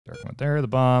Dark mode there, the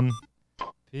bomb.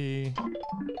 P.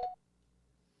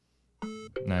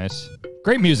 Nice.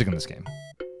 Great music in this game.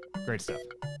 Great stuff.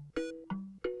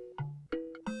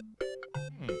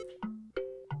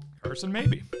 Carson,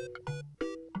 maybe.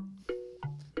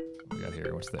 What we got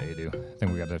here? What's the A do? I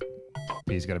think we got to...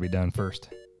 P's got to be done first.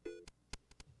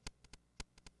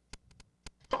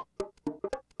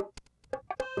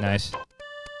 Nice.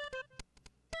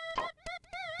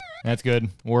 That's good.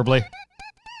 Warbly.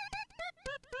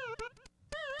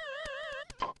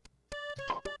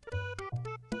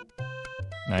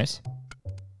 Nice.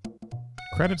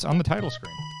 Credits on the title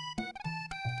screen.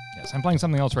 Yes, I'm playing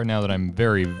something else right now that I'm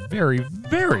very, very,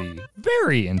 very,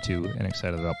 very into and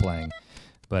excited about playing.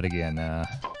 But again,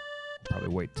 probably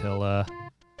wait till, what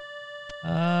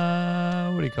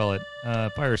do you call it?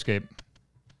 Fire Escape.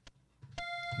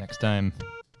 Next time.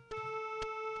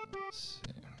 Let's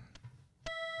see.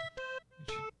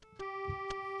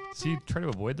 Does he try to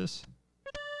avoid this?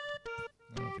 I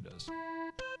don't know if he does.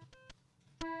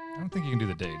 I don't think you can do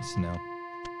the dates, no.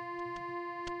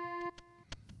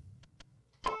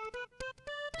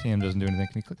 TM doesn't do anything.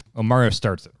 Can you click? Oh, Mario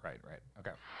starts it. Right.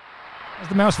 Okay. That's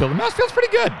the mouse field. The mouse field's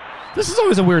pretty good. This is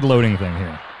always a weird loading thing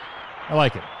here. I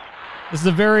like it. This is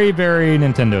a very, very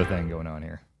Nintendo thing going on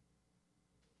here.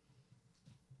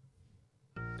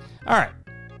 All right.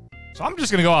 So I'm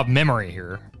just going to go off memory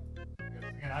here.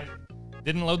 I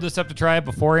didn't load this up to try it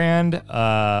beforehand.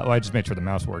 I just made sure the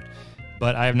mouse worked.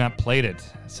 But I have not played it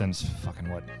since fucking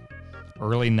what?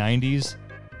 Early 90s?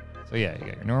 So yeah, you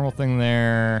got your normal thing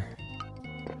there.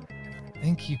 I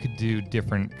think you could do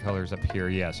different colors up here.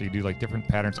 Yeah, so you do like different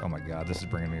patterns. Oh my god, this is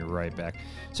bringing me right back.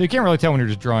 So you can't really tell when you're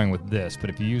just drawing with this,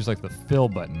 but if you use like the fill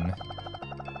button.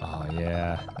 Oh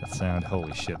yeah, that sound.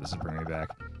 Holy shit, this is bringing me back.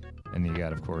 And you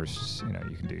got, of course, you know,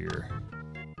 you can do your...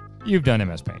 You've done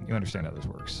MS Paint. You understand how this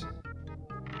works.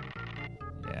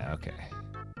 Yeah, okay.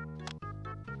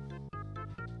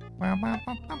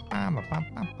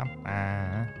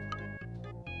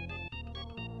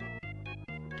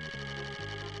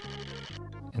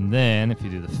 And then, if you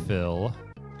do the fill,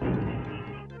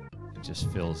 it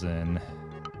just fills in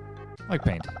like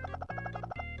paint.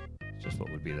 It's just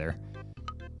what would be there.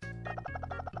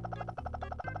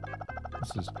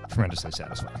 This is tremendously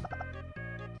satisfying.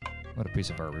 What a piece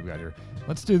of art we've got here.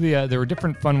 Let's do the, there were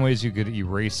different fun ways you could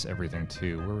erase everything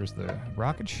too. Where was the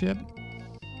rocket ship?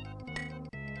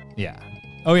 Yeah.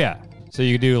 Oh yeah. So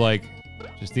you could do like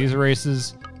just these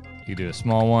erases. You could do a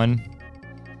small one.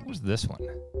 What was this one?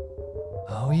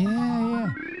 Oh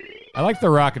yeah. I like the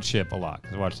rocket ship a lot,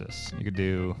 because watch this. You could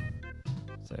do,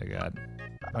 say I got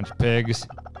a bunch of pigs.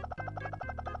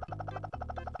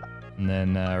 And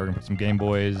then we're gonna put some Game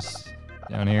Boys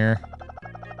down here.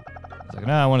 It's like,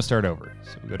 no, I want to start over.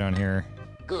 So we go down here.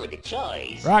 Good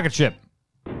choice. Rocket ship.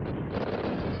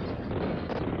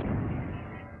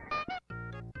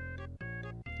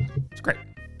 It's great.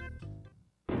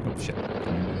 Oh shit. Let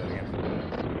me do that again.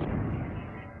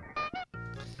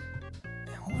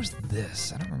 What was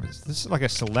this? I don't remember this. This is like a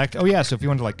select. Oh yeah, so if you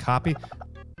wanted to like copy.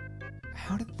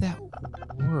 How did that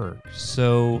work?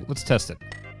 So let's test it.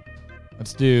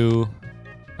 Let's do,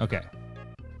 okay.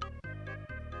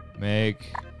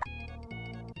 Make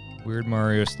Weird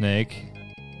Mario Snake.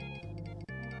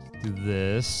 Let's do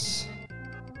this.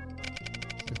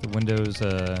 Like the Windows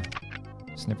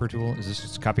snipper tool. Is this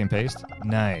just copy and paste?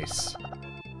 Nice.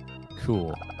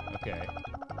 Cool. Okay.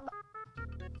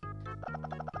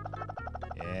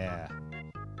 Yeah.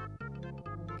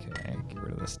 Okay, get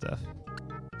rid of this stuff.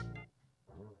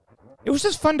 It was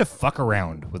just fun to fuck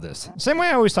around with this. Same way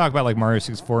I always talk about like Mario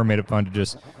 64 made it fun to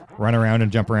just run around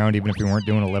and jump around even if you weren't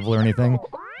doing a level or anything.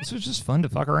 This was just fun to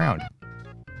fuck around.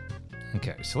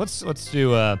 Okay, so let's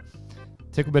do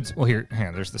tickle bits. Well, here, hang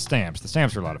on, there's the stamps. The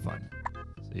stamps are a lot of fun.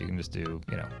 So you can just do,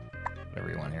 you know, whatever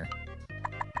you want here.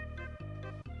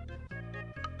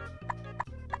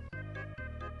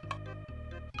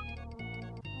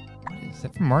 What is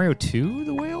that from Mario 2,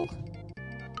 the whale?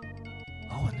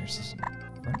 Oh, and there's this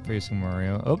front-facing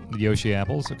Mario. Oh, the Yoshi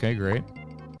apples. Okay, great.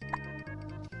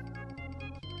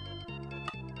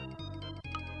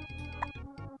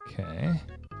 Okay.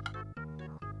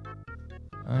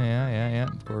 Oh, yeah.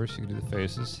 Of course, you can do the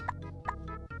faces.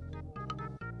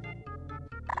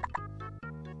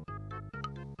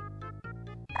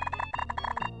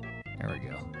 There we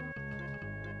go.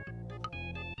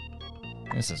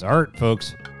 This is art,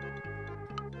 folks.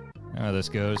 How this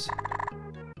goes.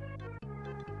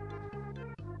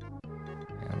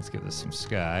 Yeah, let's give this some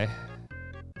sky.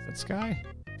 Is that sky?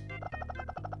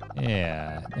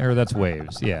 Yeah, or that's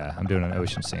waves. Yeah, I'm doing an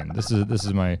ocean scene. This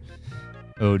is my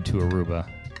ode to Aruba.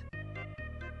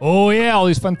 Oh, yeah, all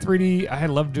these fun 3D. I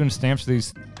love doing stamps for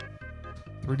these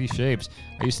 3D shapes.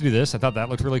 I used to do this. I thought that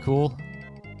looked really cool.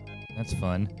 That's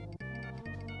fun.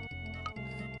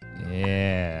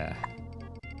 Yeah.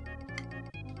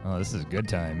 Oh, this is a good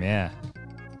time, yeah.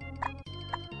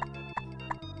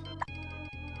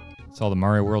 It's all the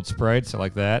Mario World sprites. I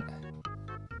like that.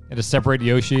 And to separate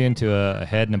Yoshi into a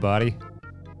head and a body.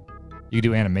 You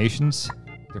can do animations.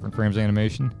 Different frames of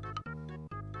animation.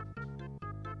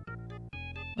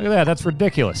 Look at that. That's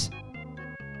ridiculous.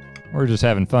 We're just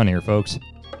having fun here, folks.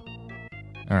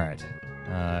 All right.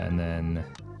 And then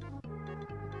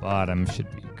bottom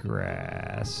should be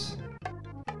grass.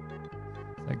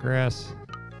 Is that grass?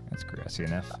 That's grassy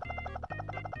enough.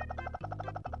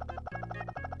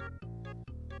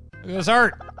 Look at this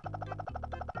art.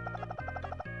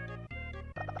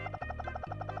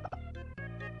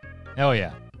 Oh,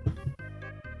 yeah.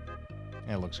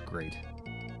 That looks great.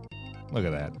 Look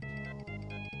at that.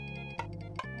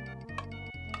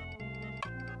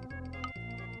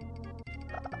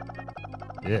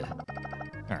 Yeah.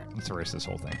 All right, let's erase this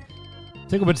whole thing.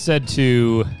 Think of what it said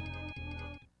to...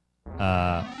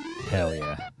 hell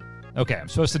yeah. Okay, I'm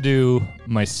supposed to do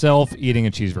myself eating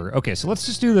a cheeseburger. Okay, so let's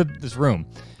just do this room.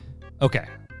 Okay.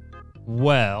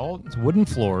 Well, it's wooden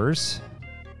floors.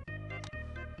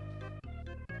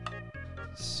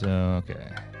 So, okay.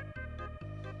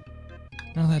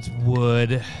 Now that's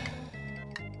wood.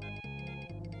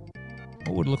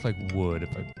 What would look like wood if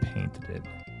I painted it?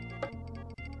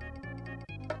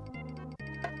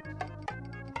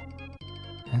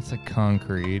 That's like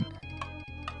concrete.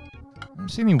 I don't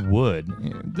see any wood.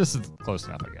 This is close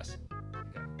enough, I guess.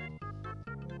 Okay.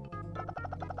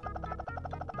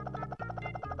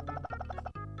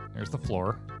 There's the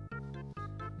floor.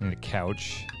 And the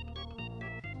couch.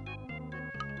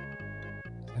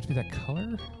 Does it have to be that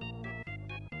color?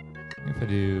 If I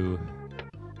do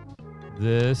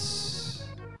this.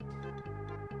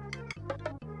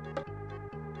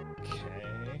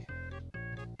 Okay.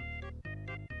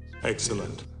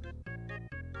 Excellent.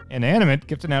 Inanimate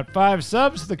gifting out 5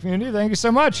 subs to the community. Thank you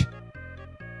so much.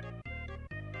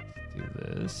 Let's do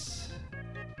this.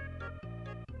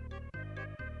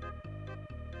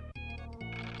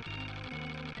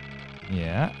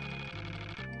 Yeah.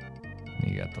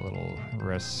 You got the little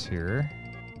rests here.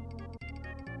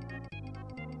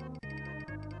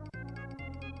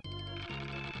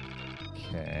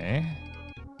 Okay.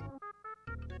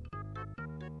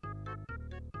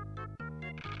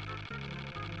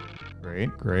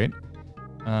 Great, great.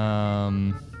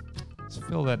 Let's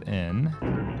fill that in.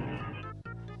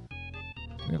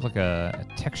 We have like a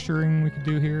texturing we could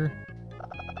do here.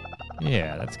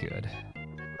 Yeah, that's good.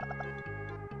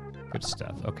 Good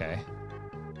stuff. Okay.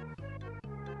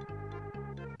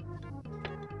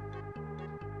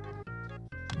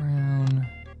 Brown.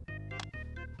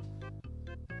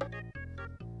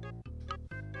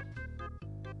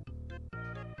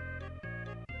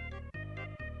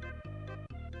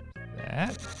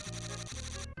 That.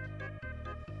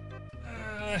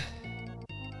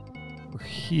 We're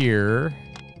here.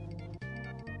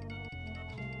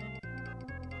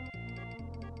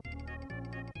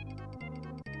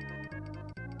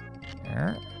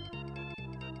 There.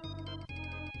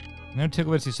 No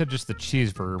tickle bits. You said just the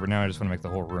cheeseburger, but now I just want to make the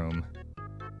whole room.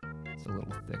 It's a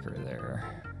little thicker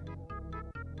there.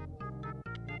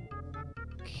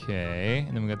 Okay,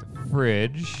 and then we got the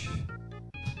fridge.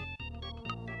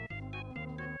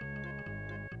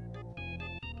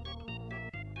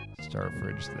 Star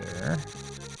fridge there.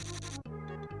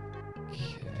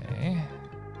 Okay.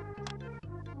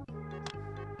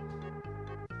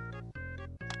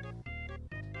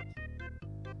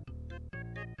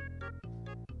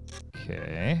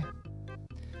 Okay.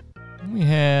 We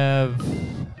have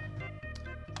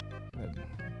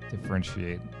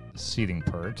differentiate the seating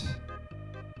part.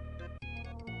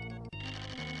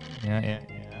 Yeah.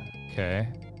 Okay.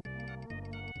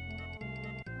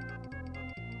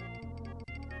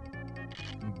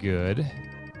 Good.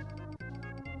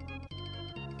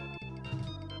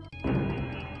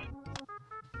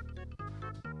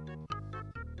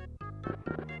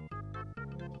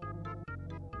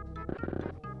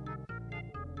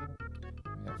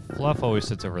 Fluff always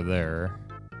sits over there.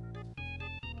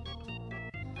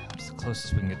 What's the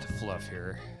closest we can get to Fluff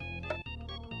here?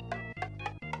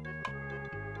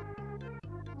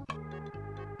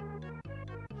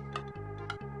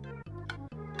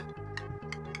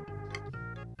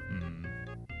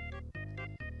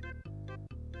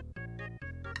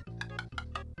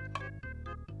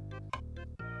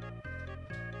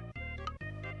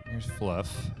 Here's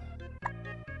Fluff.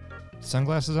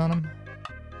 Sunglasses on him?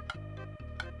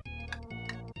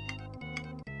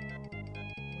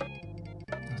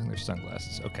 There's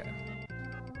sunglasses. Okay.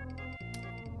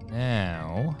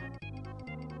 Now...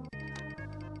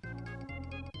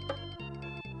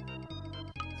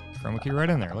 chroma key right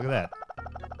in there. Look at that.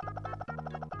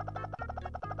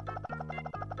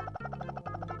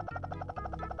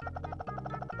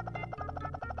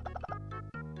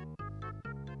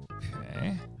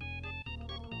 Okay.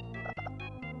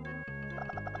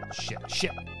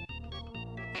 Shit.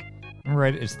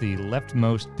 Right, it's the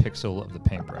leftmost pixel of the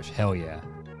paintbrush. Hell yeah.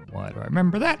 Why do I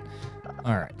remember that?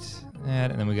 All right.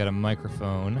 That, and then we got a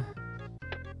microphone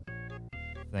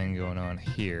thing going on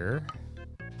here.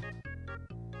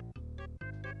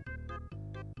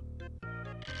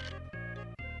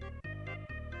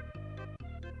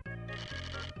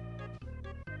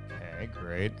 Okay,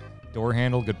 great. Door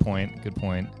handle, good point.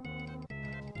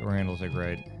 Door handles are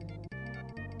great.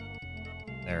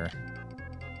 There.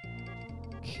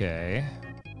 Okay.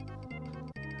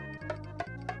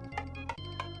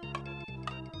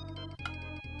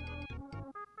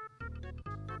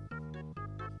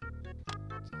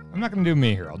 I'm not going to do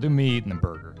me here. I'll do me eating the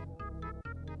burger.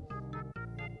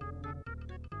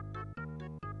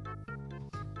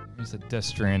 There's a Death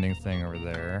Stranding thing over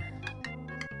there.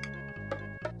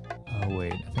 Oh,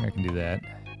 wait. I think I can do that.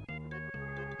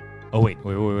 Oh, wait.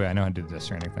 I know how to do the Death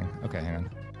Stranding thing. Okay, hang on.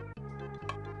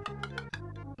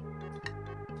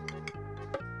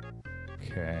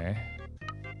 Okay.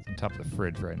 It's on top of the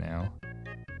fridge right now.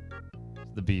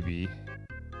 It's the BB.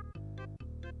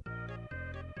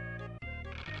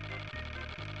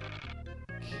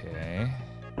 Okay.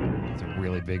 It's a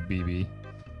really big BB.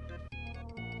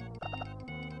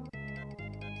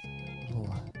 A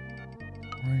little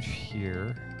orange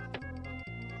here.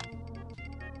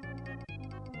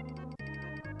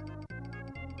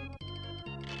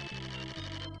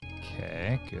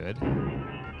 Okay, good.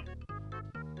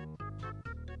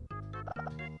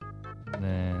 And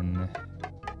then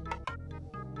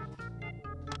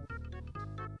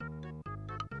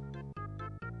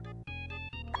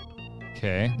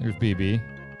okay, there's BB.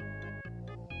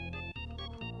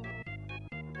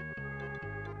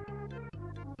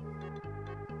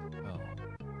 Oh.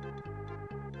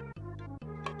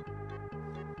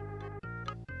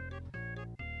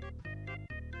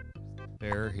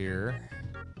 Bear here.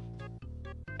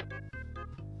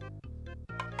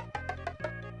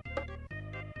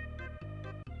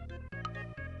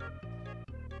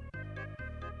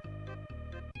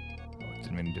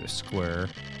 Didn't mean to do a square.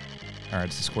 Alright,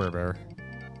 it's a square bear.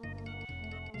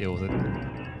 Deal with it.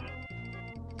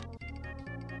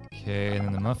 Okay, and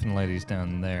then the muffin lady's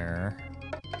down there.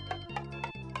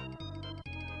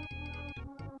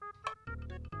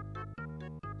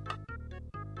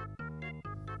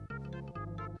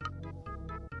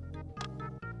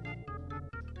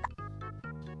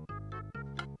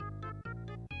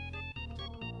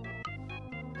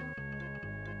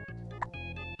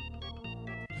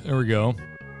 There we go.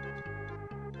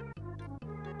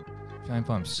 Giant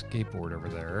Bomb skateboard over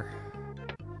there.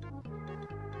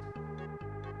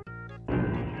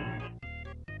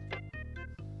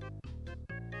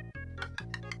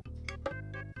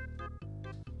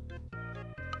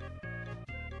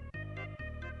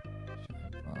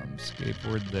 Giant Bomb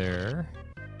skateboard there.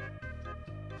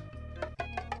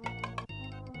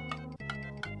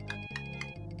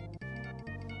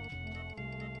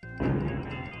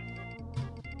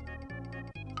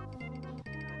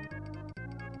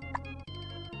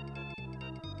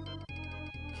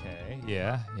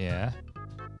 Yeah.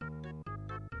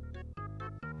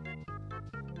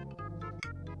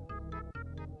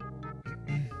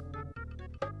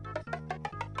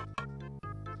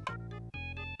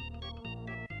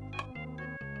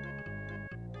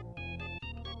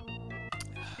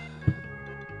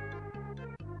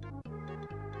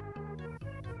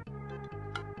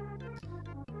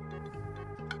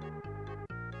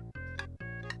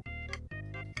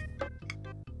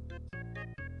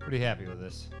 Pretty happy with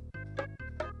this.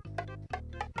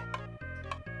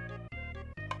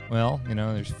 Well, you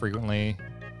know, there's frequently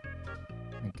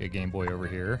like a Game Boy over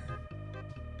here.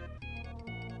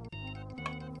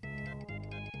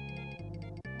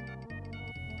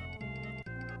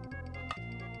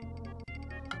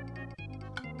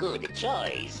 Good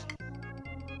choice.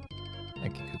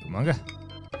 Thank you, Cucamonga.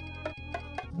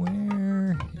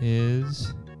 Where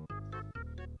is...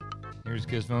 Here's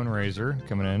Gizmo and Razor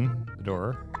coming in the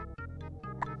door.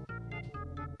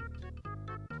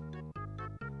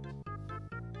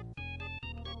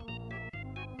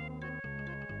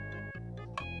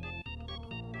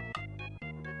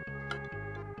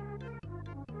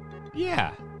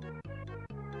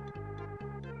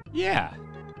 Yeah.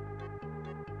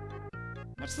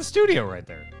 That's the studio right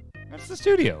there. That's the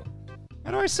studio.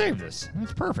 How do I save this?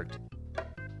 That's perfect.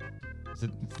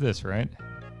 It's this, right?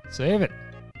 Save it.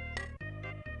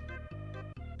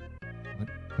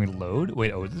 Can we load?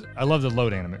 Wait, oh, I love the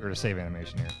load animation, or the save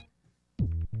animation here.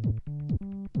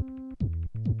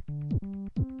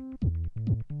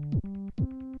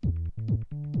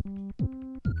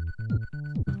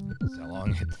 That's how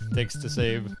long it takes to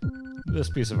save this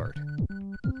piece of art.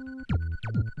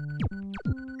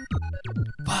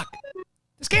 Fuck!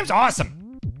 This game's awesome!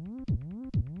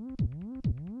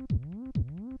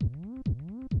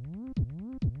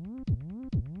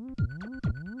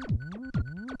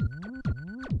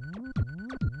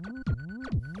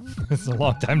 It's a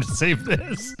long time to save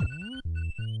this.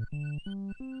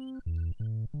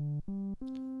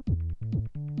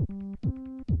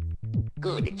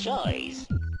 Good choice.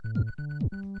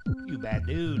 You bad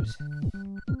dudes.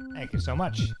 Thank you so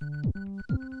much.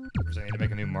 I need to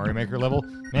make a new Mario Maker level.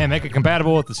 Man, make it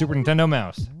compatible with the Super Nintendo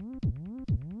mouse.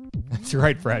 That's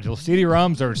right, Fragile.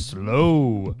 CD-ROMs are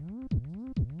slow.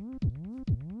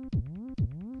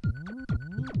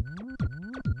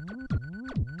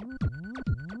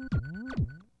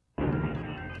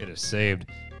 It is saved.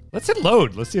 Let's hit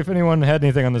load. Let's see if anyone had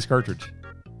anything on this cartridge.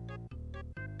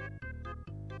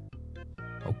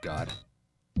 Oh, God.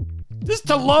 This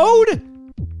to load?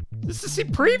 This to see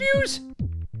previews?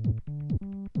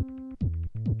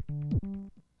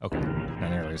 Okay, not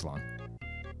nearly as long.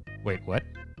 Wait, what?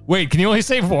 Wait, can you only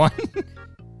save one?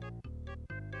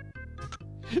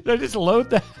 Did I just load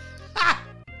that?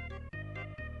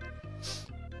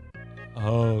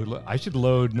 Oh, I should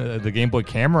load the Game Boy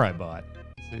camera I bought.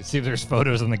 See if there's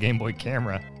photos on the Game Boy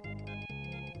camera.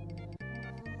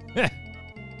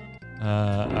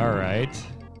 All right.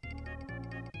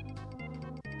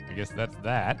 I guess that's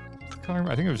that.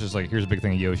 I think it was just like, here's a big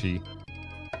thing of Yoshi.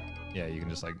 Yeah, you can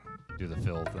just like do the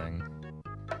fill thing.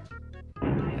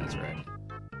 Yeah, that's right.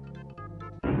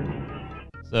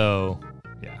 So,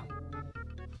 yeah.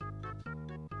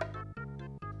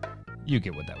 You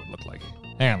get what that would look like.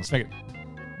 Hang on, let's make it.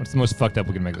 What's the most fucked up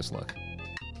we can make this look?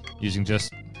 Using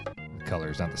just the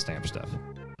colors, not the stamp stuff.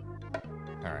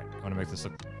 Alright, I want to make this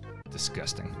look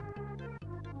disgusting.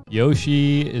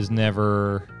 Yoshi is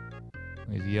never...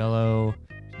 He's yellow.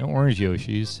 No orange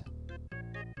Yoshis.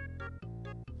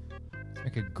 Let's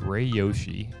make a gray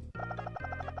Yoshi.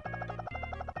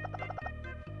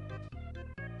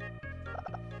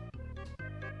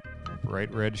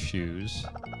 Bright red shoes.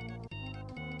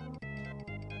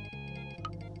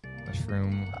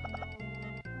 Mushroom.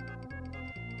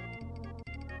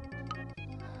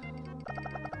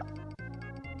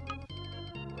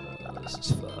 Oh, this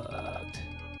is fucked.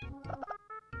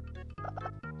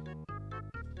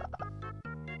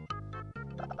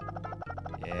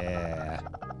 Yeah.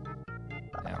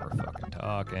 Now we're fucking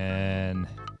talking.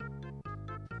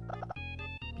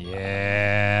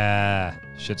 Yeah.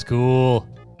 Shit's cool.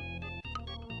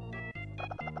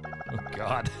 Oh,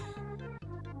 God.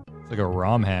 It's like a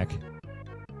ROM hack.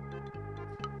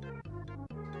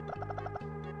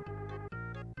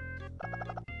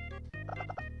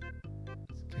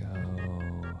 Let's go.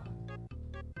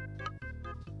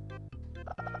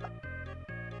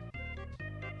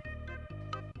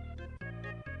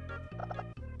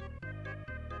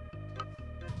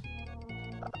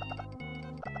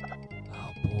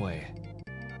 Oh, boy.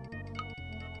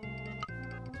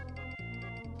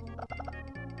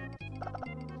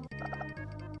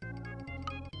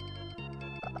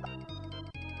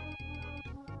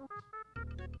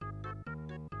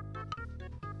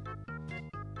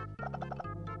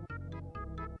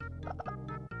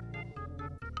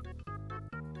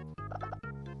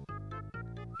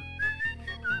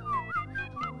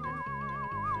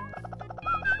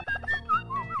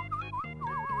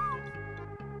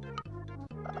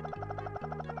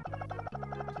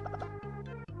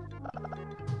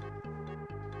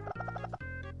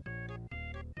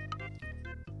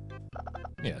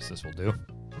 Yes, this will do.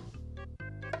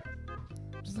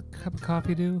 What does the cup of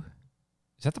coffee do?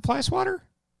 Is that the fly swatter?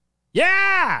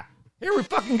 Yeah! Here we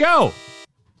fucking go!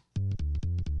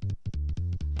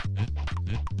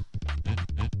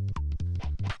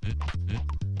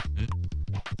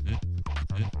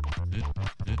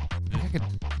 I could,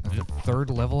 the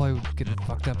third level I would get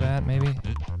fucked up at, maybe?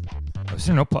 Oh, is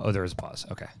there no pause? Oh, there is a pause.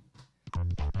 Okay.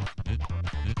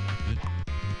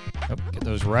 Oh, get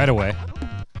those right away.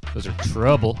 Those are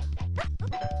trouble.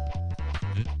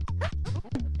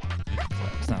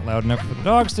 It's not loud enough for the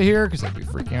dogs to hear because they'd be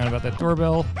freaking out about that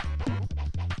doorbell.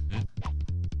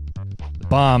 The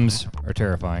bombs are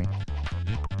terrifying.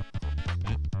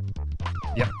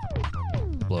 Yep.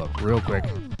 Blow up real quick.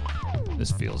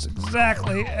 This feels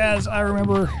exactly as I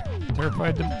remember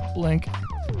terrified to blink.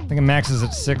 I think it maxes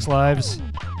at 6 lives.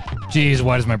 Jeez,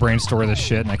 why does my brain store this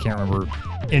shit and I can't remember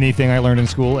anything I learned in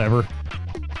school ever?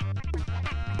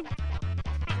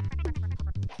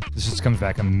 This just comes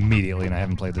back immediately and I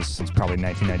haven't played this since probably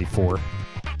 1994.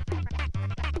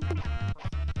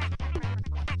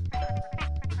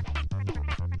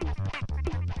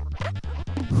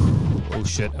 Oh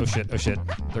shit, oh shit, oh shit.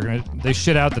 They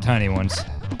shit out the tiny ones.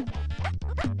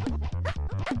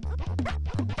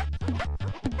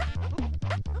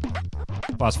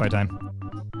 Boss fight time.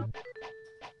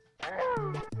 I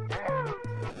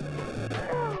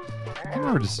can't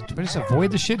remember, do I just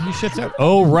avoid the shit he shits out?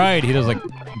 Oh right, he does like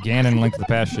Ganon Link to the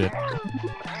Past shit.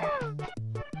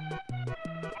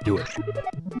 Do it.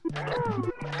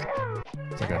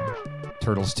 It's like a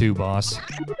Turtles 2 boss.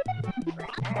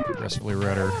 Aggressively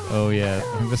rudder. Oh yeah.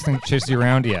 I think this thing chases you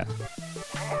around? Yeah.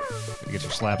 Gotta get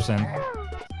your slaps in.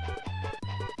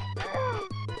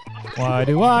 Why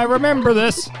do I remember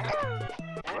this?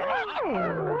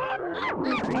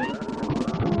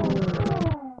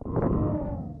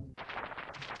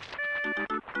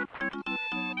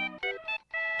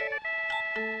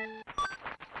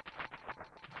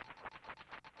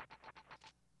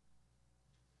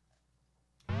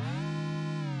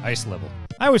 Ice level.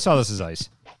 I always saw this as ice.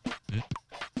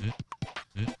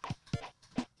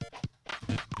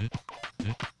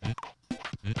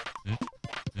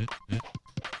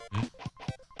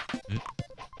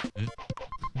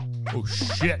 Oh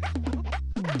shit.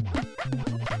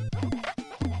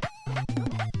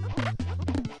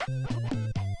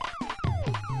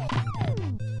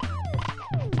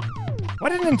 Why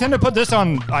did Nintendo put this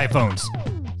on iPhones?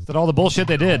 Is that all the bullshit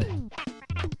they did?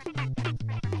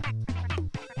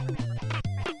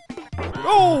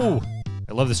 Oh!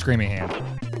 I love the screaming hand.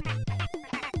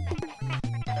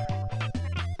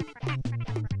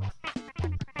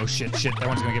 Oh shit, shit, that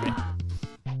one's gonna get me.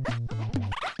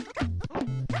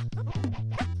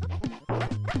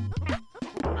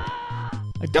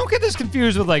 Like, don't get this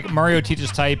confused with like Mario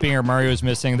Teaches Typing or Mario's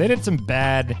Missing. They did some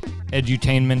bad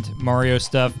edutainment Mario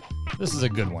stuff. This is a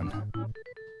good one.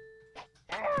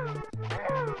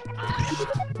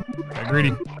 Got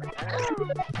greedy.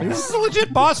 Like, this is a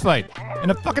legit boss fight in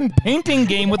a fucking painting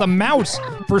game with a mouse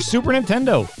for Super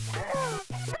Nintendo.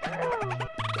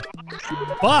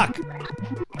 Fuck!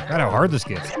 God, how hard this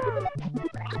gets. Give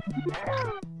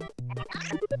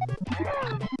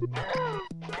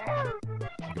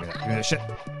me that shit.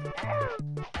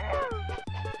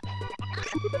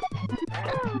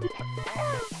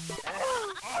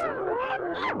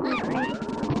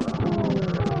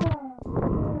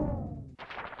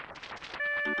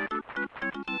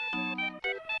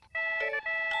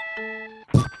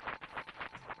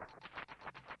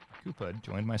 Koopa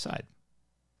joined my side.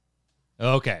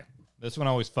 Okay. This one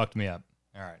always fucked me up.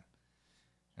 All right. I'm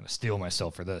going to steel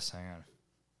myself for this. Hang on.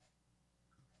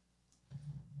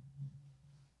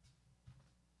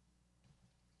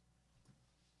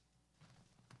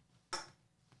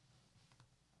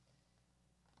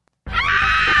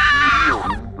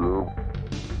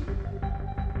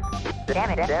 Damn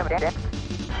it, damn it, damn it.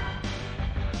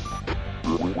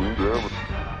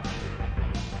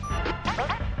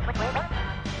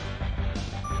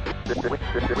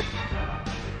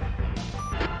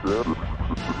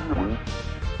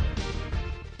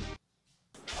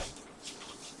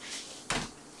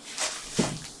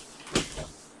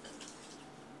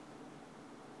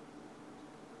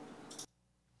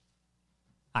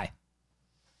 Hi.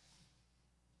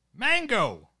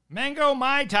 Mango! Mango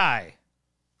Mai Tai!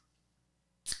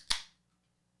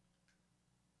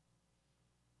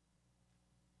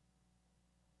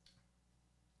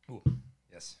 Ooh,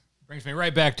 yes. Brings me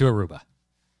right back to Aruba.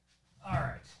 All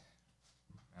right.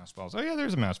 Mouse balls. Oh, yeah,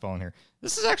 there's a mouse ball in here.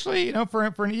 This is actually, you know, for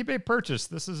an eBay purchase,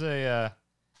 this is a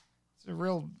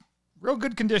real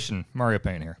good condition Mario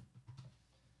Paint here.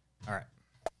 All right.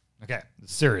 Okay,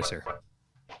 it's serious here.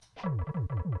 Hear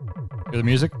the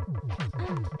music?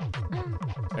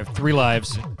 I have 3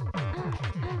 lives.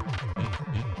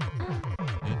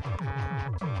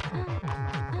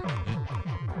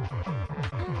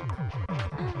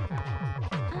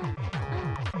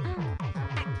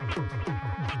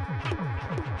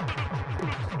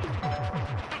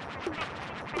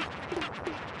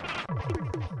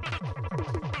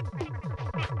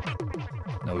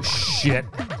 No shit.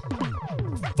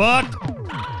 Fuck!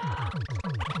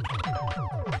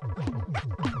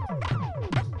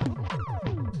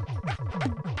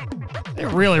 It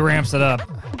really ramps it up.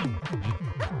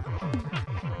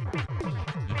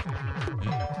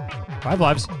 5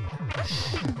 lives.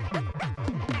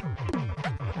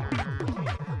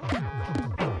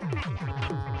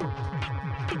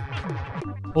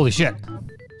 Holy shit.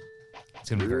 It's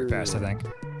gonna be very fast, I think.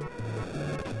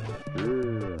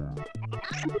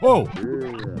 Whoa!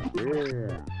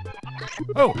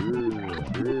 Oh!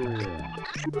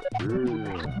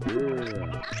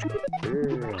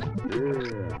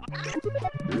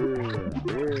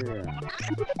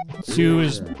 2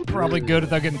 is probably good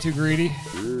without getting too greedy.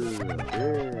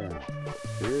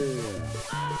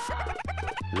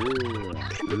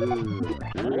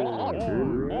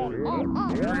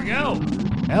 There we go.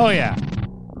 Hell yeah.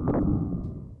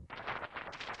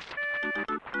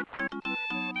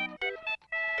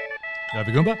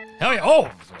 Happy Goomba? Hell yeah. Oh,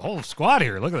 there's a whole squad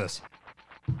here. Look at this.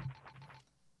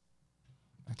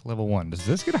 Like level 1. Does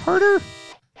this get harder?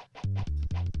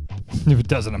 If it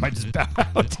doesn't, I might just bow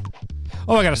out.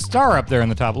 Oh, I got a star up there in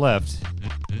the top left.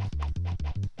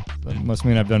 That must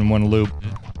mean I've done one loop.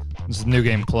 This is New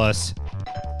Game Plus.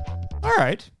 All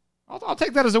right. I'll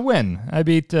take that as a win. I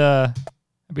beat the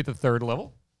 3rd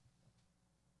level.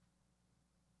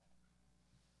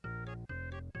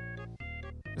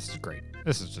 This is great.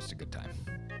 This is just a good time.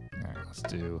 All right, let's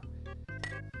do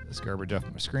this garbage off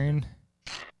my screen.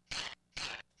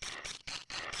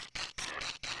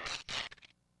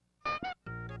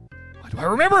 Why do I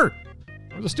remember?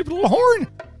 Or the stupid little horn.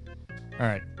 All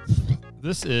right.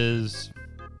 This is...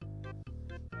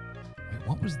 Wait,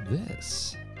 what was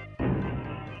this?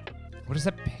 What is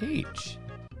that page?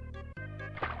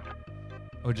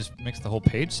 Oh, it just makes the whole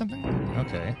page something?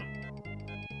 Okay.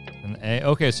 An A.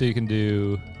 Okay, so you can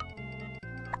do...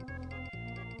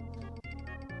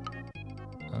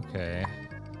 Okay.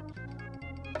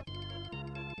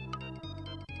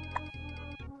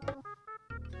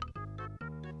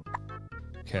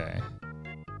 Okay.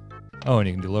 Oh, and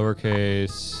you can do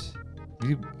lowercase.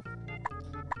 You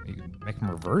can make them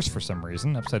reverse for some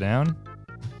reason, upside down.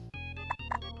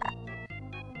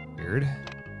 Weird.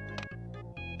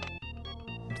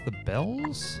 What's the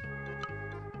bells?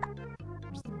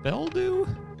 What does the bell do?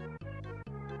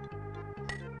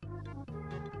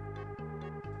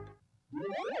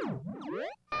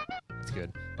 That's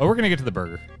good. Oh, we're gonna get to the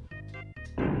burger.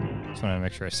 Just want to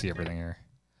make sure I see everything here.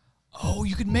 Oh,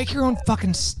 you can make your own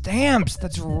fucking stamps.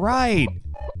 That's right.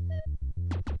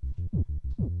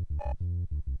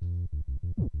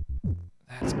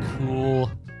 That's cool.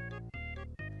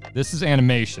 This is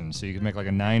animation, so you can make like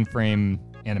a 9-frame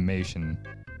animation.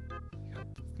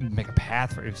 Make a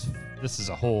path for it. This is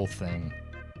a whole thing.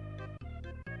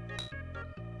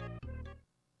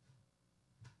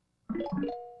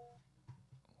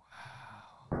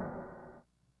 Wow.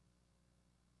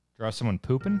 Draw someone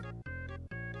pooping?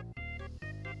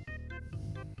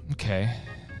 Okay.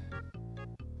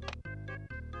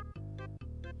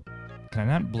 Can I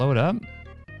not blow it up?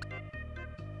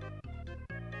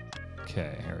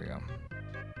 Okay, here we go.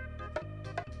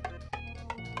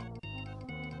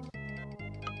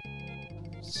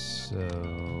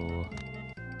 So...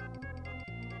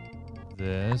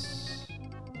 this...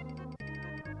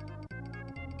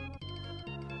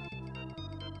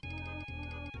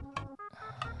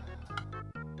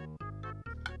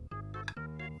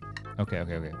 Okay.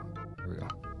 Here we go.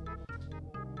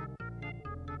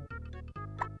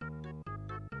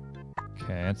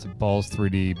 Okay, that's a Balls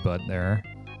 3D butt there.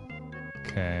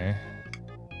 Okay.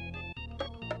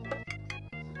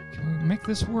 Can we make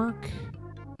this work?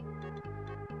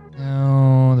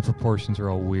 No, the proportions are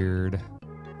all weird.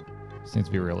 This needs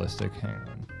to be realistic. Hang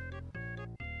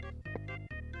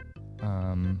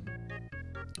on.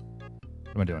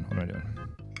 What am I doing?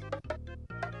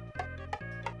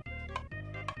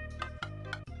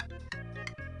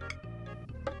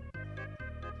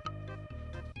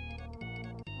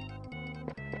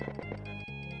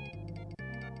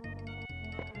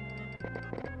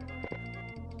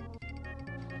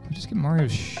 Can we just get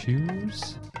Mario's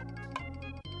shoes?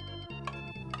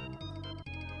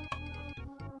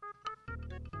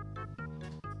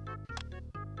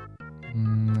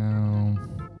 No.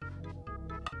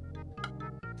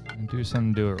 Do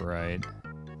something, do it right.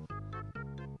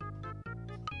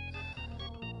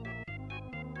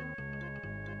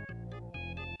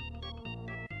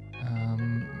 I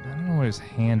don't know what his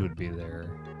hand would be there.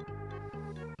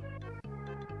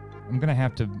 I'm gonna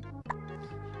have to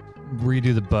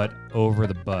redo the butt over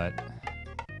the butt.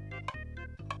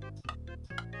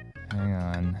 Hang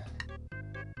on.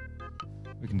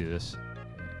 We can do this.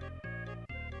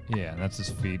 Yeah, that's his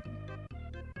feet.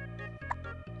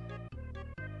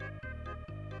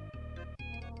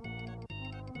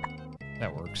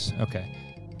 That works. Okay.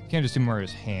 Can't just do more of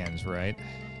his hands, right?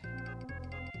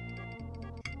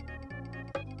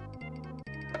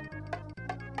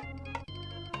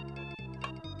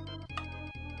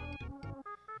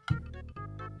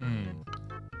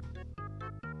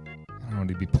 what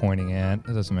he'd be pointing at.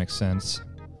 That doesn't make sense.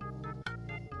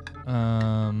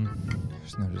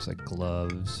 There's no just like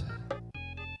gloves.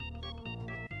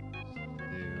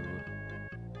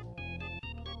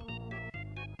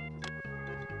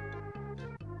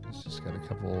 He's just got a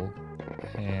couple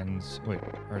hands. Wait,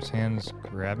 are his hands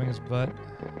grabbing his butt?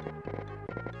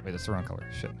 Wait, that's the wrong color.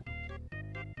 Shit.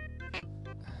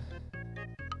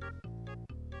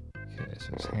 Okay,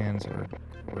 so his hands are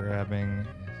grabbing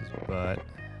his butt.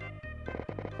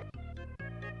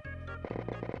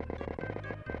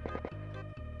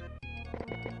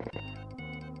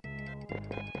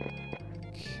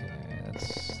 Okay,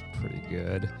 that's pretty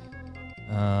good.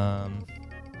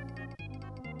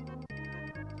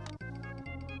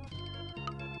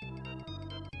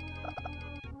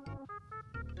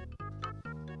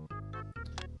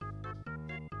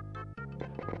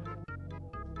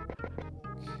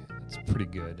 That's pretty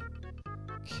good.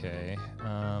 Okay.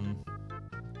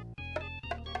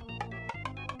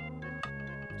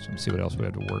 So let's see what else we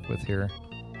have to work with here.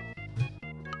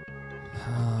 He's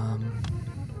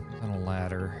on a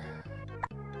ladder.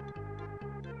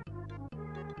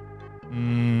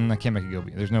 I can't make it go.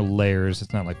 There's no layers.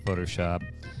 It's not like Photoshop.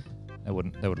 That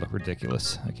would look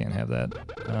ridiculous. I can't have that.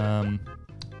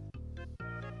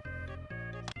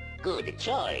 Good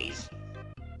choice.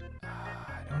 I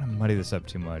don't want to muddy this up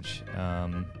too much.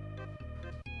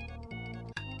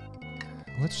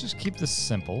 Let's just keep this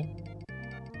simple.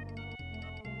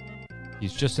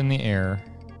 He's just in the air,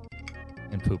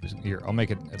 and poop is here. I'll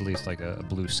make it at least like a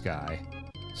blue sky,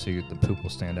 so the poop will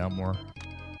stand out more.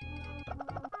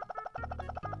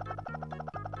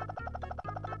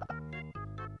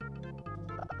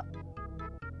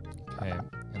 Okay,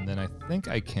 and then I think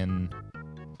I can.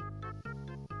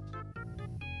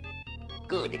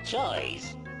 Good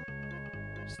choice.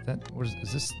 Is that? What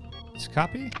is this? This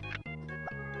copy?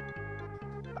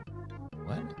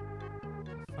 What? What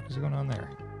the fuck is going on there?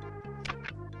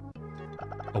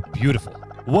 Oh, beautiful.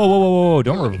 Whoa, whoa, whoa, whoa.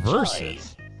 Don't reverse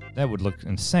it. That would look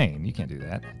insane. You can't do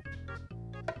that.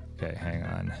 Okay, hang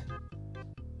on.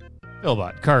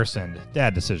 Philbot, Carson,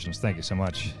 dad decisions. Thank you so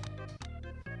much.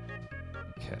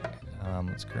 Okay,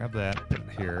 let's grab that. Put it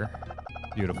here.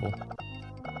 Beautiful.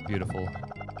 Beautiful.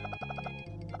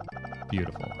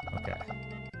 Beautiful. Okay.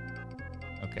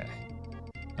 Okay.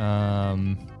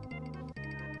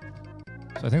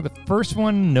 So I think the first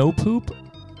one, no poop.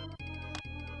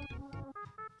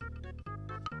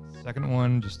 Second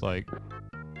one, just like,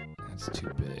 that's too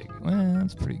big. Well,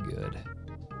 that's pretty good.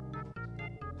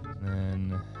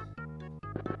 And then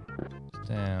it's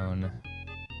down.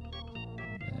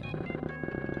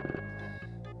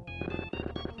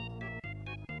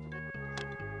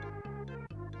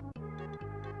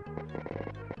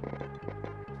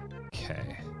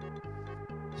 Okay.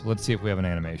 So let's see if we have an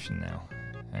animation now.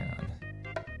 Hang on.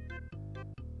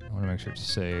 I want to make sure it's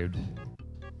saved.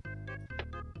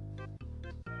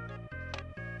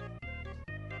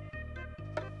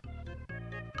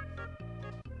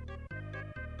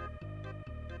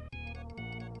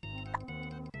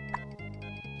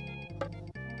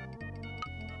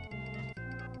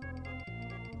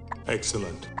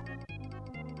 Excellent.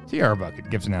 TR Bucket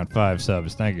gives out 5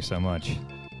 subs. Thank you so much.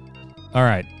 All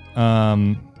right.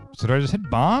 So do I just hit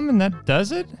bomb and that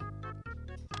does it?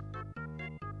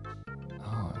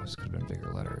 Oh, this could have been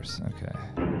bigger letters. Okay.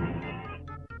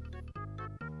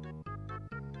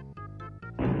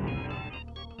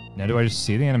 Now do I just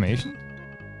see the animation?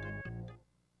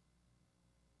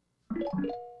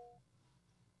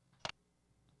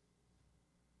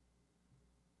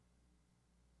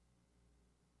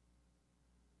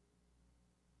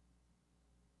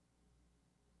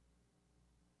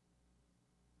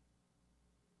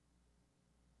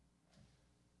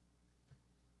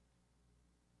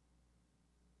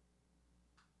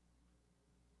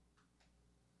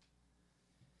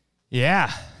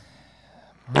 Yeah.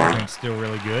 Everything's still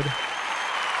really good.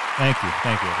 Thank you.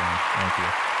 Thank you, everyone. Thank you.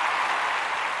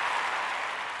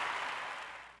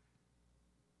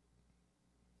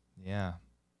 Yeah.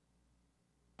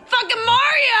 Fucking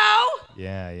Mario!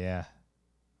 Yeah, yeah.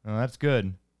 Oh, that's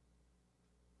good.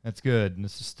 That's good.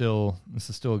 This is still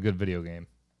a good video game.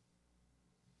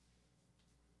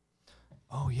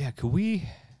 Oh yeah, could we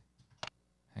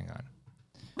hang on.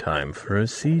 Time for a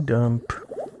sea dump.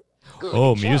 Good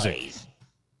Oh, choice. music.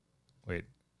 Wait,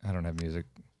 I don't have music.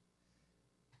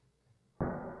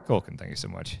 Golkin, thank you so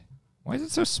much. Why is it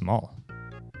so small?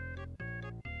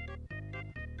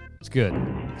 It's good.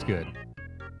 It's good.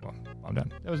 Well, I'm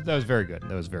done. That was very good.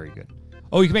 That was very good.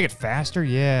 Oh, you can make it faster?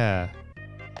 Yeah.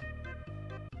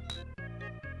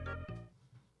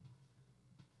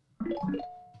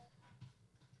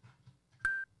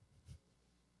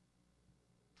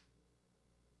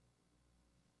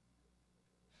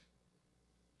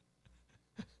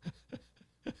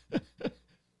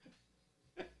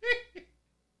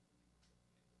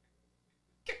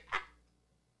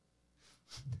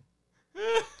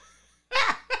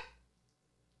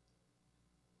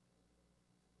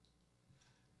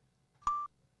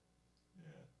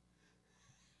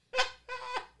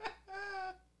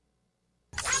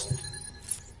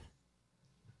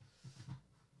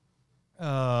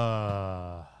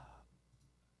 Yeah.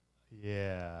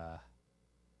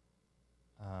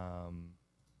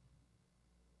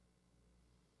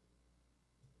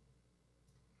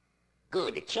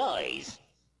 Good choice.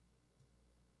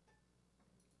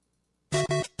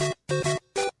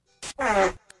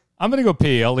 I'm going to go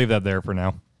pee. I'll leave that there for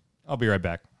now. I'll be right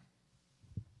back.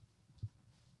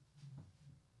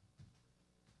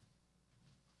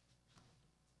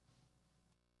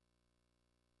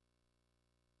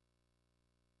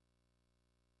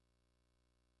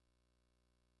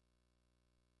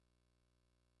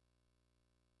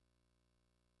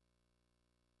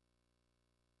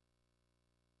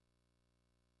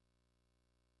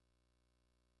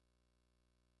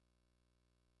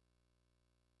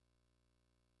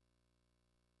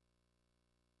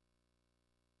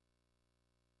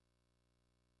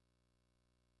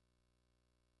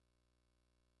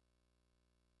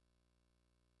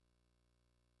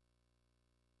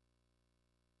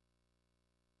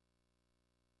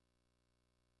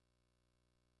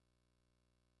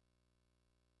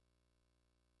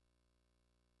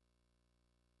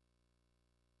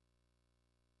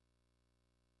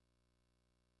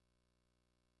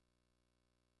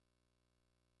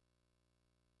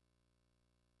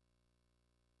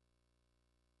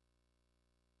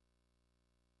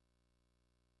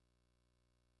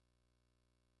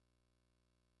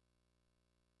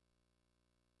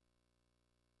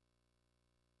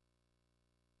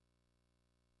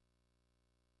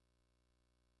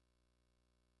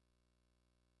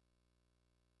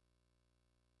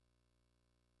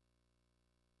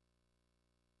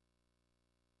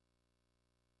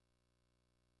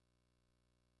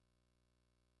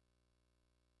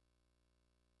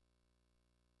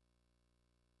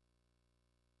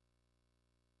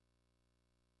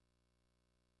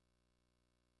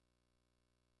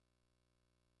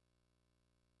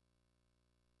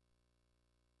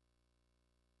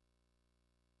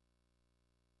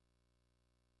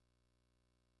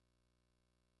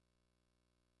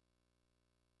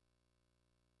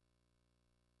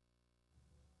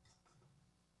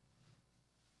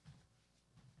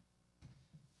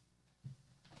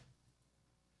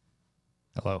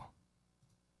 Hello.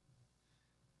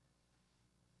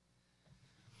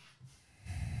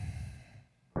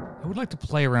 I would like to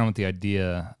play around with the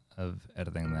idea of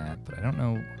editing that, but I don't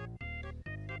know.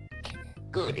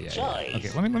 Good choice. Okay,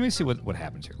 let me see what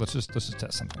happens here. Let's just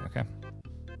test something, okay?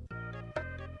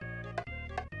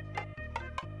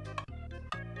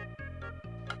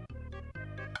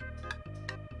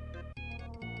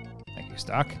 Thank you,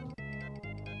 Stock.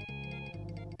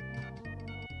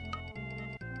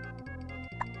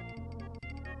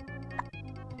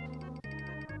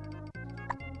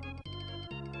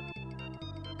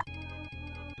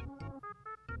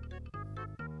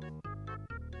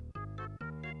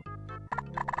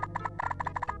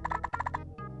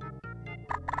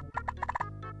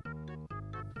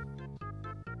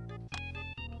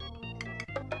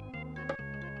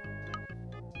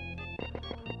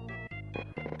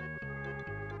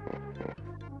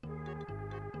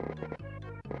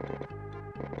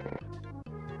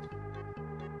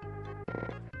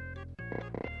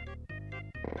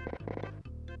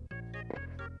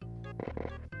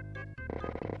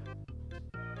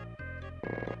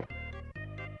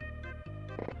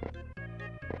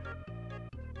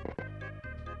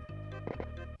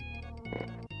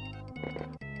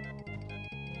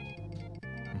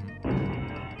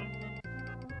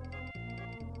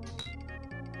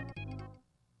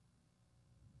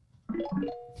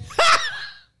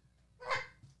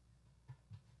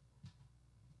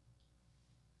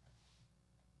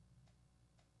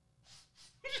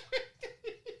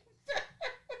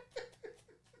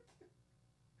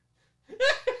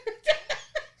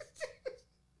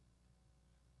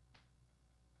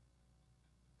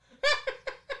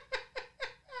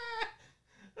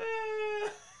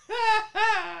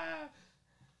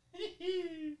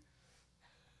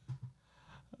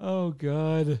 Oh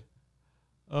God.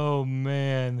 Oh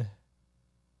man.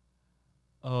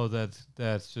 Oh, that's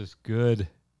just good.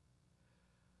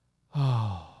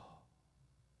 Oh.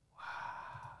 Wow.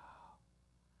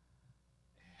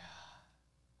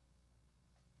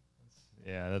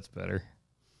 Yeah, that's better.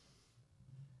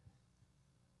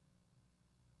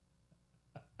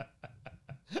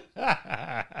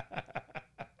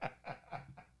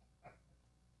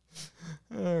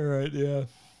 All right, yeah.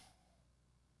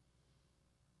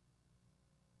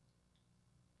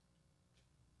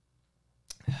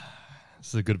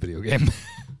 This is a good video game.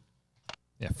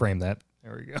 Yeah, frame that.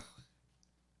 There we go.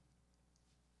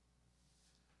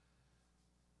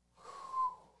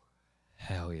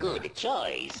 Hell yeah. Good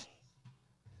choice.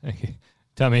 Thank you.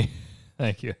 Tummy.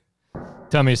 Thank you.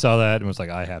 Tummy saw that and was like,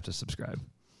 I have to subscribe.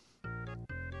 What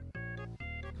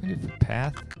do we do for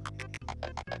path?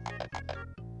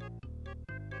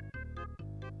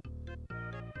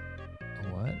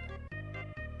 What?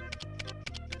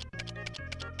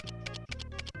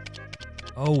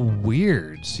 Oh,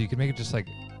 weird. So you can make it just like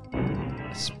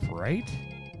a sprite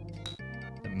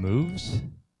that moves?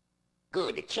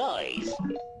 Good choice.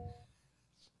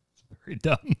 Very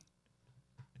dumb.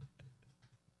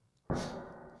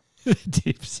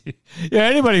 Deep sea. Yeah,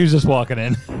 anybody who's just walking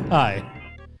in. Hi.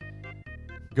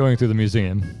 Going through the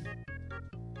museum.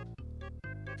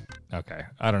 Okay.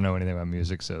 I don't know anything about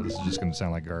music, so this is just going to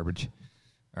sound like garbage.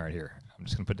 All right, here. I'm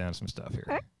just going to put down some stuff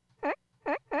here.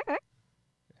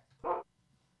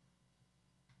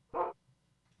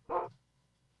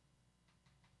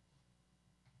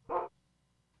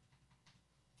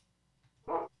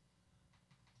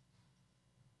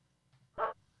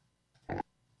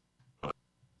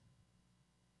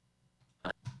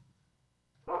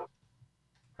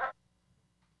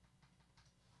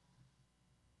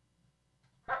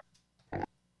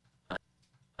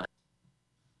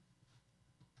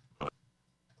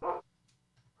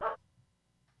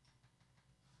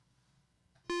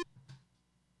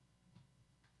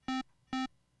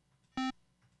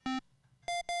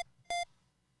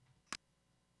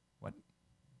 What?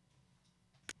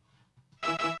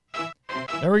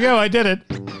 There we go. I did it.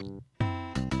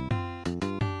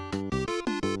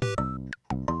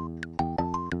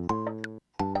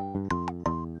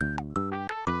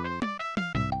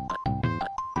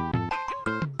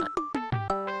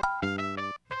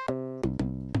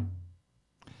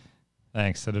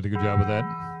 Thanks. I did a good job with that.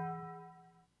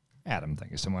 Adam,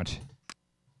 thank you so much.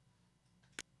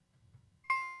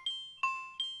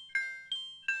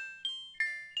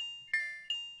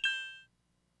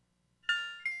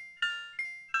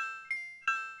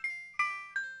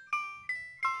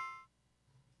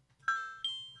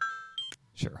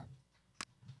 Sure.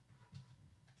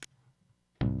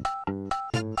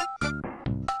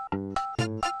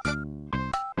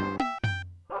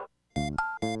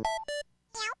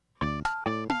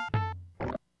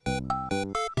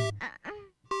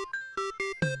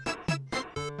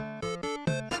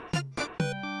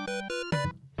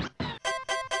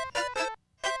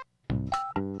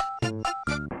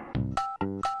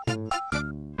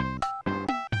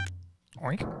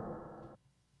 Oink.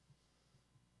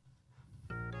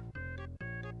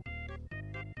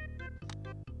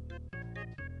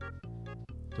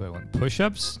 Do I want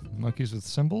push-ups? Monkeys with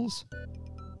symbols?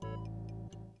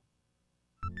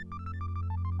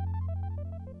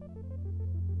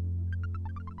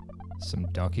 Some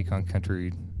Donkey Kong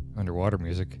Country underwater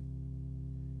music.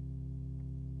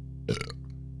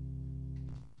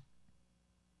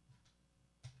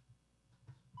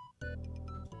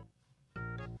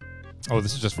 Oh,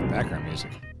 this is just for background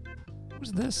music. What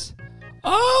was this?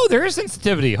 Oh, there is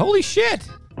sensitivity. Holy shit.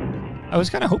 I was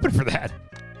kind of hoping for that.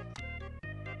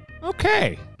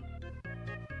 Okay.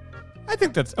 I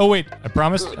think that's... Oh, wait. I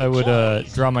promised I would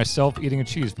draw myself eating a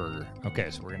cheeseburger.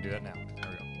 Okay, so we're going to do that now. There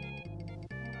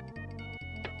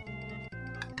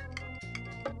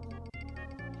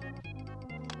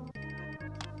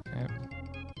we go.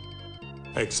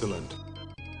 Okay. Excellent.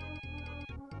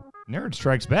 Nerd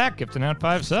Strikes Back, gifting out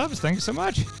 5 subs. Thank you so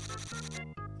much.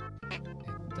 It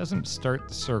doesn't start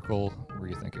the circle where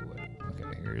you think it would.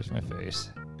 Okay, here's my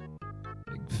face.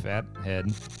 Big fat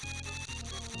head.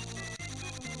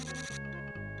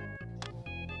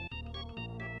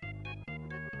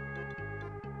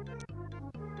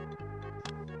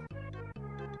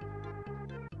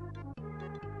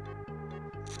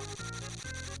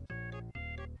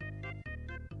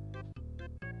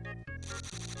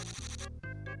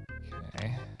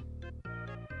 Okay.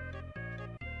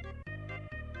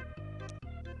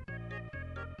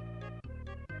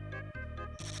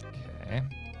 Okay.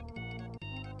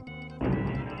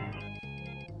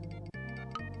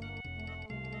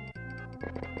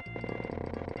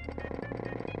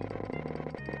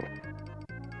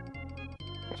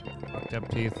 Fucked up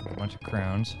teeth with a bunch of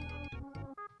crowns.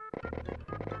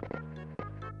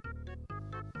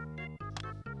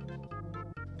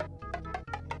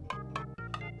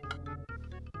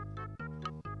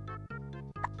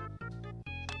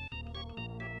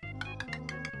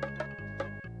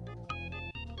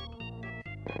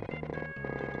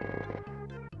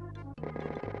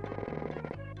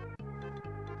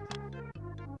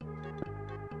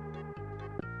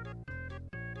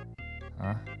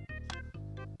 Huh?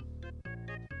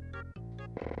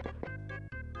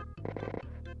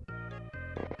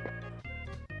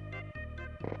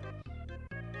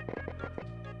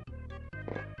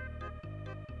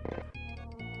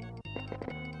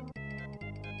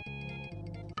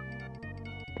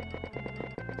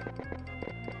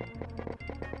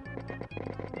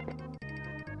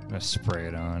 gonna spray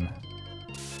it on.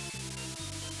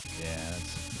 Yeah,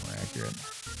 that's more accurate.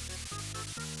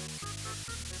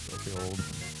 Like the old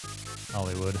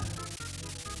Hollywood.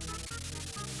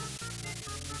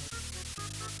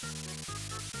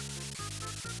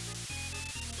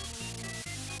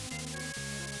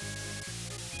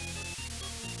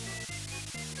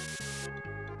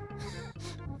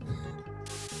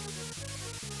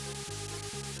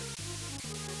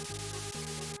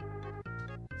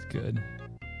 It's good.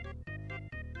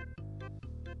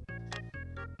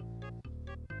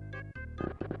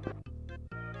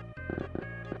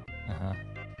 Uh-huh.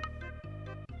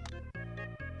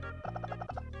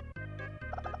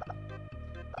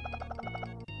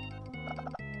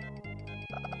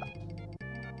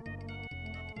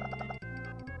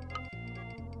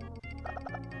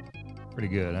 Pretty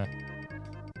good, huh?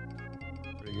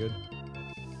 Pretty good.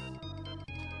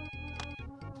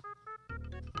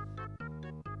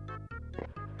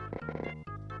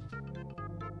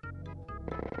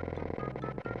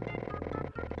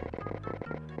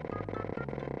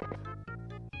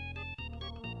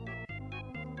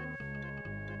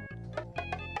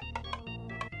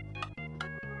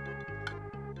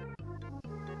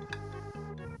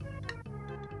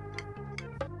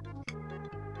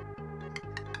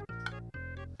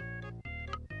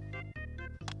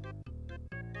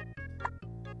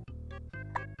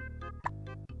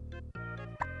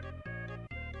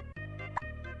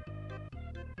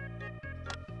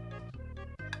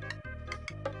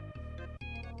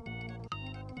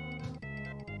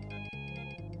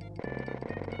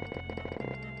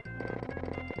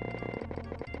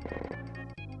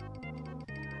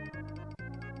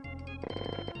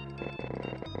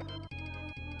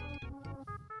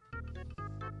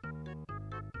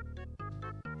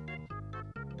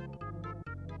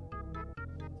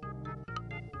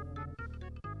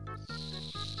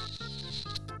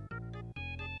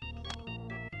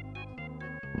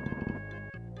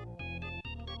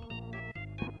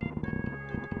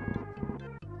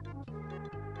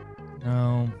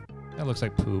 No, that looks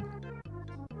like poop.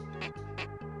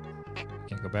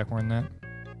 Can't go back more than that.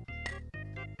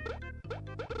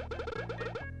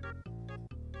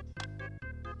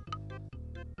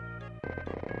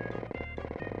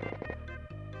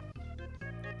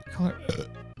 Color.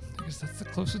 I guess that's the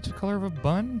closest to color of a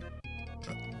bun.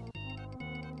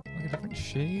 Like a different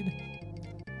shade.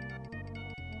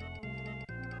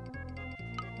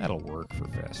 That'll work for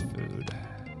fast food.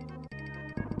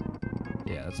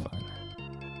 Yeah, that's fine.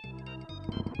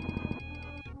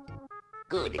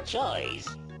 Good choice.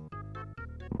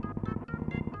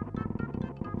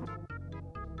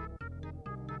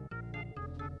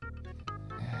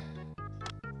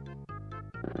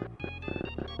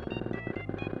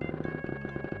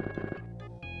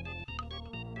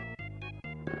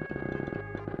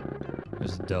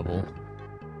 Just double.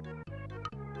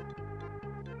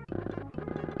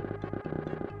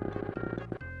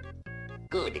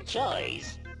 Good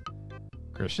choice.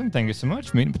 Christian, thank you so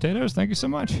much. Meat and potatoes, thank you so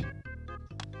much.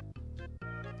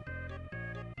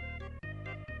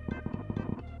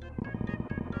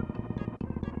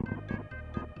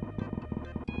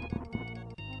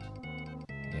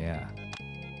 Yeah.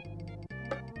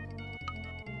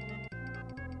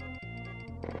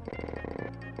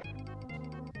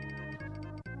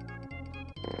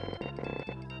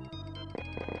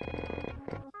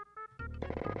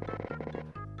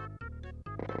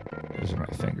 Those are my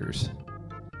fingers.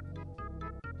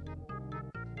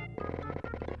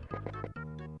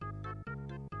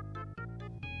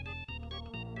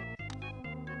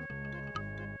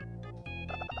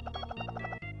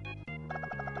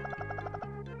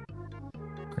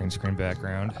 Green screen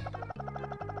background.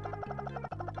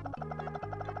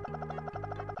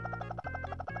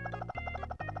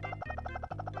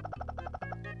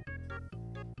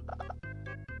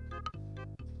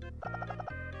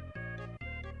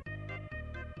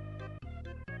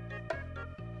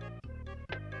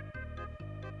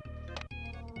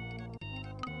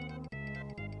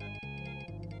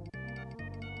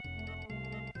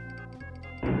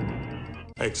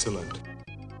 Excellent.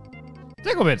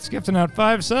 Ticklebits gifting out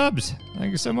 5 subs.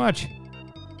 Thank you so much.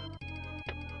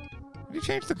 Have you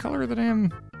changed the color of the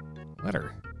damn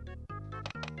letter?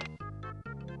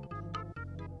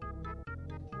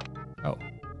 Oh.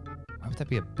 Why would that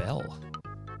be a bell?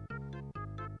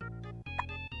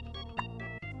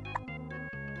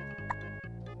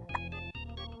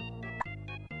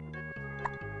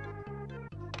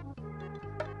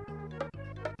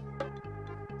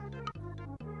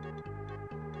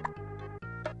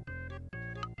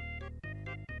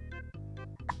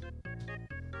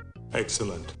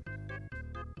 Excellent.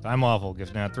 Time Waffle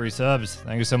gifting out 3 subs.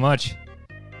 Thank you so much.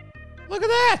 Look at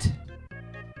that.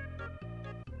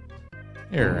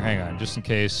 Here, hang on, just in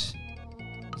case.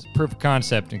 It's proof of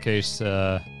concept in case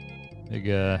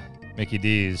big Mickey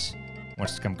D's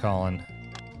wants to come calling.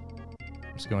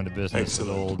 Let's go into business with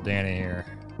old Danny here.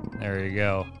 There you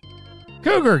go.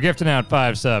 Cougar gifting out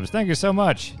 5 subs. Thank you so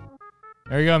much.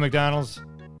 There you go, McDonald's.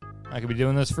 I could be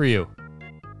doing this for you.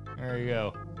 There you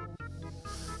go.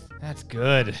 That's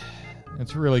good.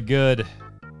 That's really good.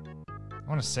 I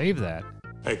want to save that.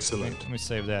 Excellent. Let me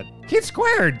save that. Keith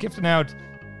Squared gifting out.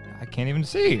 I can't even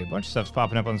see. A bunch of stuff's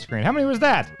popping up on the screen. How many was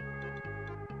that?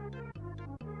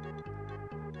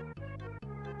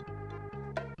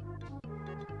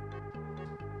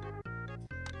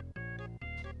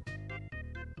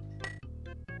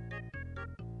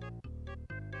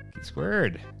 Keith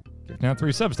Squared gifting out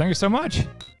 3 subs. Thank you so much.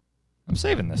 I'm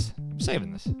saving this.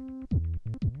 Is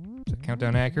the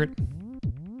countdown accurate?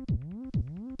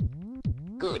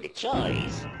 Good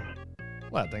choice.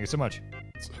 Well, thank you so much.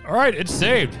 All right, it's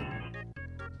saved.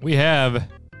 We have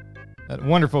that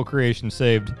wonderful creation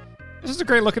saved. This is a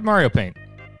great look at Mario Paint.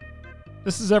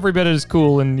 This is every bit as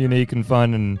cool and unique and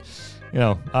fun, and you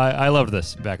know, I loved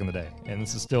this back in the day, and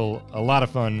this is still a lot of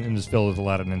fun and is filled with a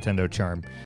lot of Nintendo charm.